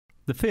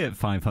The Fiat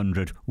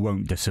 500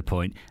 won't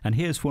disappoint, and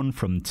here's one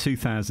from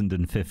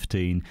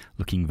 2015,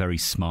 looking very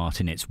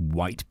smart in its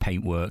white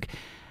paintwork.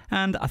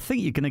 And I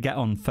think you're going to get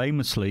on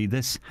famously.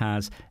 This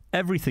has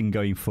everything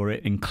going for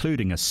it,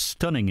 including a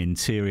stunning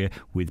interior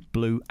with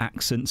blue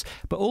accents,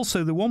 but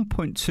also the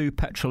 1.2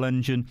 petrol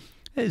engine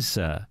is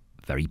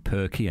very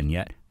perky, and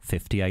yet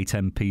 58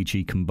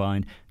 mpg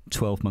combined,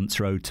 12 months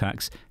road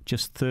tax,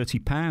 just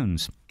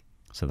 £30.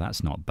 So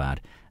that's not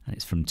bad. And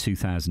it's from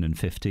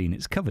 2015.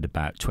 It's covered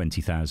about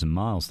 20,000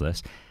 miles,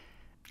 this.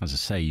 As I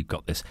say, you've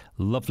got this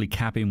lovely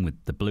cabin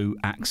with the blue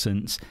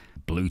accents,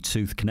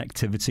 Bluetooth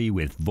connectivity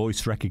with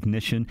voice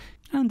recognition,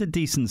 and a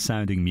decent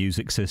sounding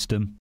music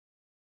system.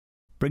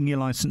 Bring your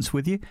licence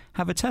with you,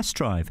 have a test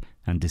drive,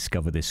 and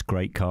discover this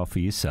great car for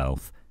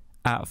yourself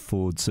at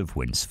Fords of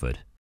Winsford.